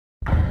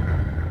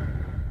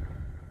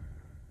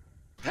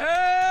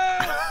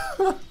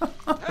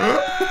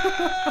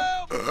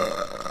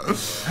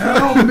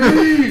Help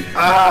me!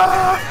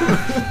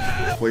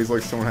 Plays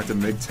like someone had to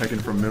make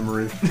Tekken from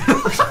memory.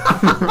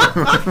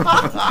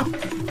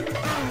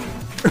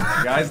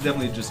 Guy's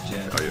definitely just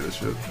Jen. Oh yeah, this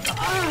shit.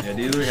 Yeah,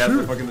 dude, he has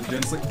the fucking the Jen.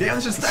 It's like, damn,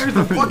 this just staggers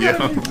the fuck out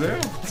of me,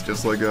 dude. It's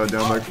just like down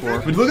back 4.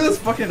 But look at this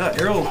fucking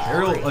aerial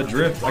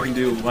drift I can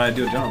do when I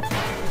do a jump.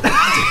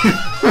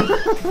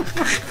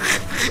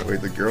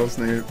 Wait, the girl's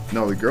name?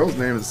 No, the girl's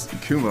name is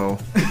Kumo.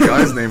 The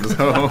guy's name is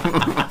Ho.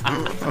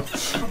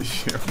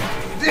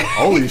 Yeah.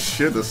 Holy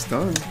shit, the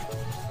stun.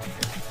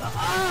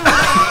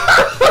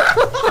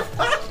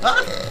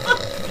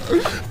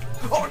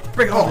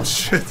 Oh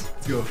shit.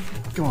 Let's go.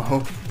 Come on,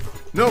 Ho.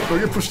 No, don't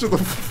get pushed to the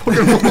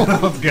fucking wall.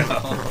 Let's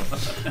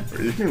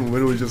go. You can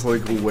literally just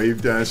like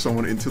wave dash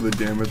someone into the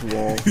damage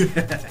wall.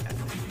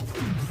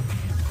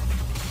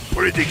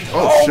 What do you think?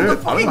 Oh shit.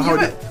 I don't know how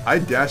I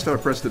dashed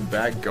out, pressed the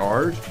back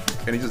guard,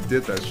 and he just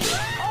did that shit.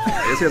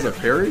 I guess he has a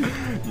parry?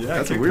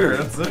 Yeah, that's weird.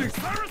 That's sick.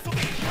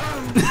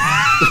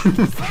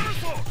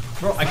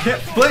 Bro, I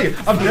can't play.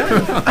 I'm dead.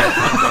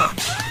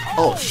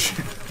 Oh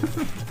shit.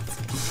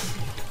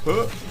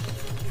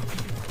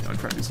 I'm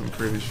trying to do some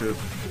crazy shit.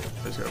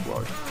 I just got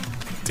blocked.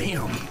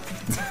 Damn.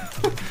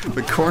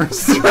 The corner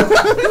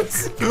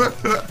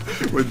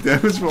with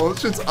damage roll.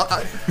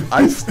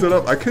 I stood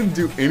up. I couldn't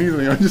do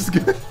anything. I just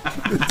get the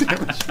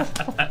damage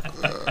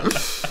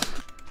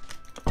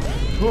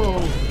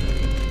roll. Oh.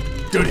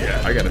 Dude,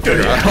 yeah. I gotta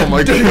figure out. Oh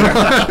my god.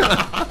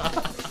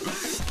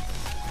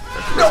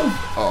 No.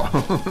 Oh.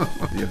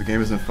 Yeah, the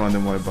game isn't fun,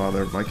 then why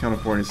bother? My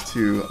counterpoint is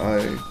 2.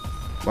 I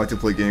like to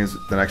play games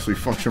that actually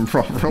function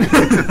properly.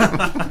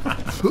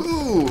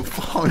 Ooh,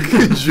 fuck,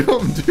 good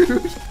jump,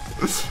 dude.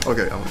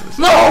 Okay, I'm gonna miss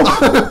it. No!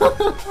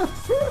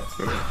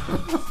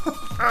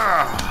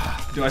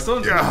 Dude, I still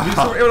able to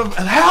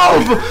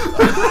help!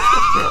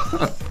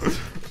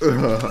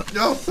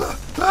 No!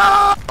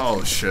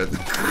 Oh shit.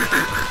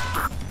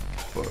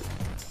 Fuck.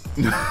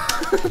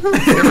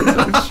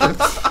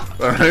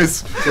 Alright.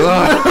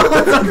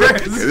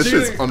 This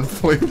shit's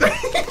unflavorful.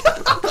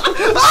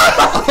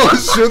 Oh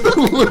shit, the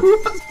loot!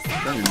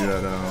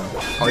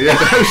 Oh yeah,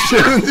 that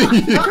shit.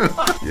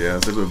 Yeah,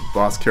 there's a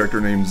boss character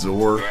named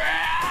Zor.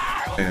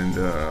 And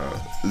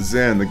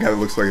Zen, the guy that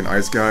looks like an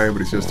ice guy, but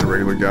he's just a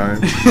regular guy.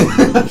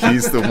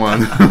 He's the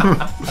one.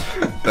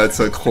 That's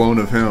a clone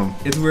of him.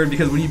 It's weird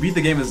because when you beat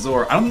the game as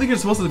Zor, I don't think you're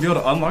supposed to be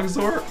able to unlock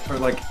Zor. Or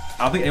like,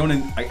 I don't think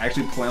anyone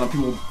actually planned on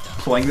people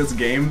playing this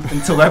game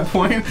until that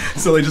point.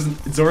 So they just,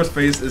 Zor's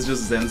face is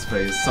just Zen's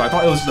face. So I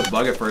thought it was just a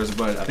bug at first,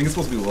 but I think it's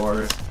supposed to be lore.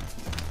 Do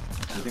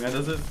you think that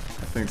does it?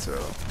 I think so.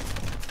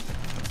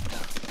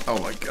 Oh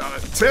my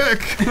god,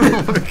 tick!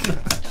 Oh my god.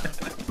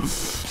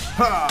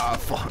 Ah,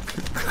 fuck.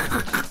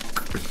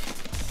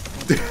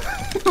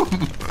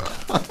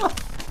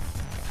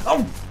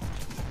 Oh!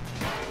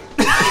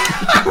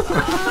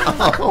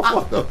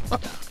 What the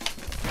fuck?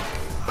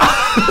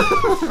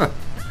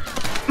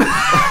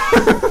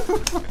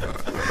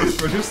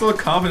 Bro, you're so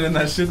confident in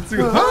that shit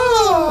too. I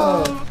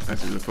have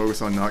to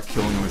focus on not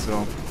killing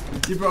myself.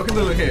 Yeah, bro,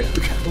 okay,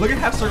 look at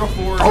half circle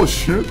forward. Oh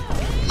shit!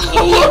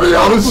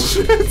 Oh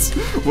shit!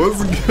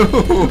 Let's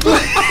go!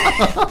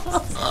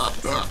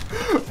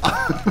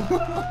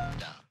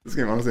 This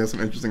game honestly has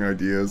some interesting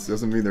ideas.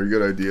 Doesn't mean they're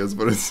good ideas,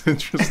 but it's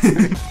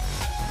interesting.